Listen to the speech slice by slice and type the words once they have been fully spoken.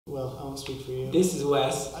Well, I won't speak for you. This is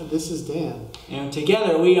Wes. This is Dan. And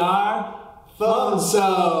together we are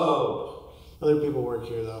PhoneSoap. Other people work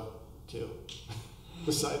here though, too,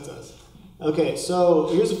 besides us. Okay, so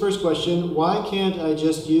here's the first question. Why can't I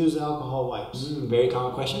just use alcohol wipes? Very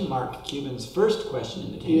common question. Mark Cuban's first question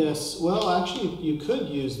in the tank. Yes, well, actually, you could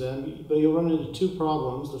use them, but you'll run into two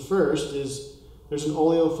problems. The first is there's an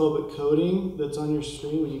oleophobic coating that's on your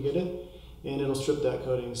screen when you get it, and it'll strip that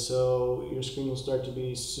coating, so your screen will start to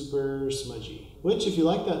be super smudgy. Which, if you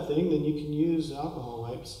like that thing, then you can use alcohol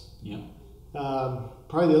wipes. Yeah.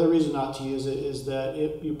 Probably the other reason not to use it is that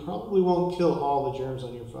you probably won't kill all the germs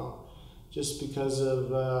on your phone, just because of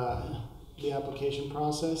the application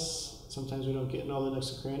process. Sometimes we don't get in all the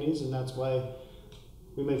nooks and crannies, and that's why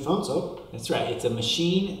we made PhoneSoap. That's right. It's a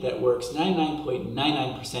machine that works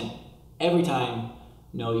 99.99% every time,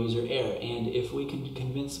 no user error. And if we can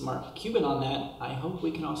convince Mark Cuban on that, I hope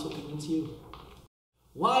we can also convince you.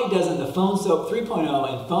 Why doesn't the PhoneSoap 3.0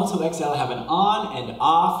 and PhoneSoap XL have an on and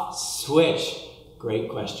off switch? Great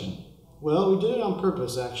question. Well, we did it on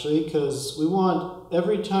purpose, actually, because we want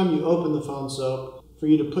every time you open the PhoneSoap for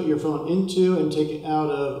you to put your phone into and take it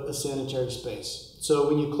out of a sanitary space. So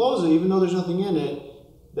when you close it, even though there's nothing in it,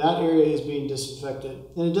 that area is being disinfected.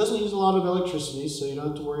 And it doesn't use a lot of electricity, so you don't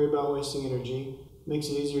have to worry about wasting energy. Makes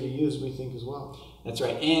it easier to use, we think, as well. That's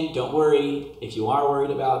right. And don't worry, if you are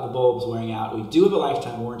worried about the bulbs wearing out, we do have a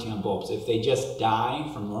lifetime warranty on bulbs. If they just die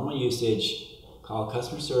from normal usage, call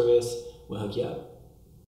customer service, we'll hook you up.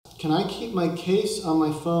 Can I keep my case on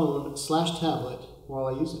my phone / tablet while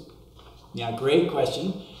I use it? Yeah, great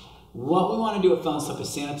question. What we want to do at PhoneSoap is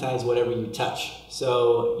sanitize whatever you touch.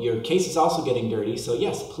 So your case is also getting dirty, so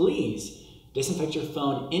yes, please disinfect your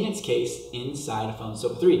phone in its case inside of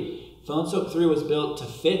PhoneSoap 3. PhoneSoap 3 was built to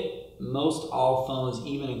fit most all phones,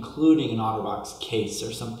 even including an OtterBox case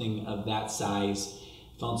or something of that size.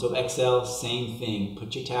 PhoneSoap XL, same thing.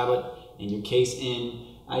 Put your tablet and your case in.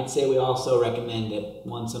 I'd say we also recommend that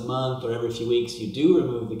once a month or every few weeks you do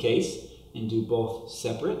remove the case and do both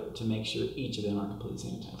separate to make sure each of them are completely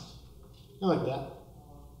sanitized. I like that.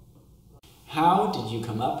 How did you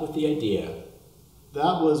come up with the idea?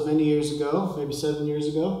 That was many years ago, maybe 7 years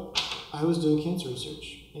ago. I was doing cancer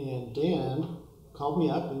research, and Dan called me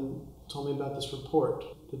up and told me about this report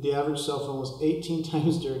that the average cell phone was 18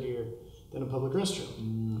 times dirtier than a public restroom.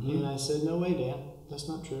 And I said, no way, Dan, that's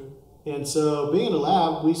not true. And so being in a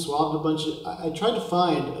lab, we swabbed a bunch of, I tried to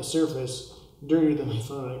find a surface dirtier than my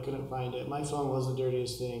phone, and I couldn't find it. My phone was the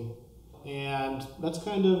dirtiest thing. And that's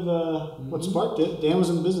kind of what sparked it. Dan was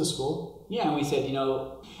in business school. Yeah, and we said, you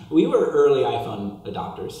know, we were early iPhone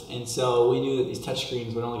adopters, and so we knew that these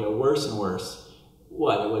touchscreens would only get worse and worse.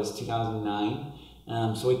 What, it was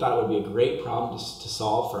 2009? So we thought it would be a great problem to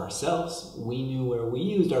solve for ourselves. We knew where we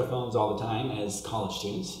used our phones all the time as college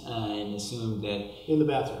students and assumed that... In the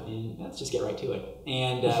bathroom. And let's just get right to it.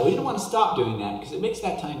 And we didn't want to stop doing that because it makes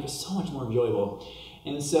that time just so much more enjoyable.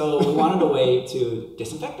 And so we wanted a way to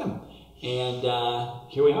disinfect them. And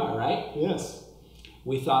here we are, right? Yes.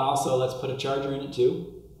 We thought also, let's put a charger in it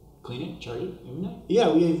too. Clean it, charge it every night. Yeah,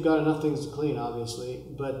 we've got enough things to clean, obviously.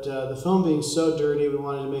 But the phone being so dirty, we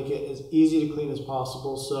wanted to make it as easy to clean as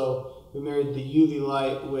possible. So we married the UV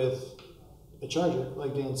light with a charger,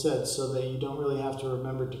 like Dan said, so that you don't really have to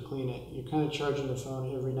remember to clean it. You're kind of charging the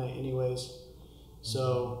phone every night anyways.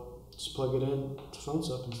 So just plug it in to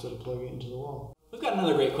PhoneSoap instead of plugging it into the wall. We've got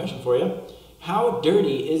another great question for you. How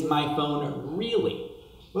dirty is my phone really?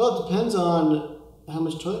 Well, it depends on how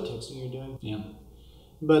much toilet texting you're doing. Yeah.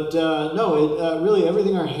 But no, really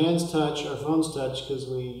everything our hands touch, our phones touch, because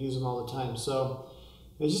we use them all the time. So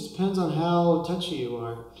it just depends on how touchy you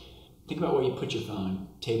are. Think about where you put your phone.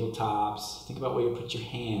 Tabletops. Think about where you put your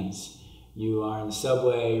hands. You are in the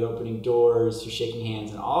subway, you're opening doors, you're shaking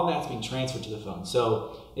hands, and all of that's being transferred to the phone.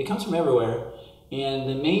 So it comes from everywhere. And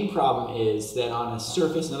the main problem is that on a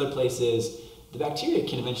surface and other places, the bacteria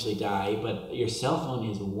can eventually die, but your cell phone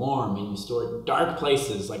is warm and you store it in dark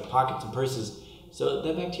places like pockets and purses. So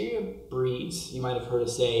that bacteria breeds. You might have heard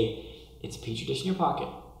us say, it's a petri dish in your pocket.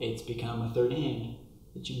 It's become a third hand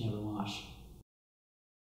that you never wash.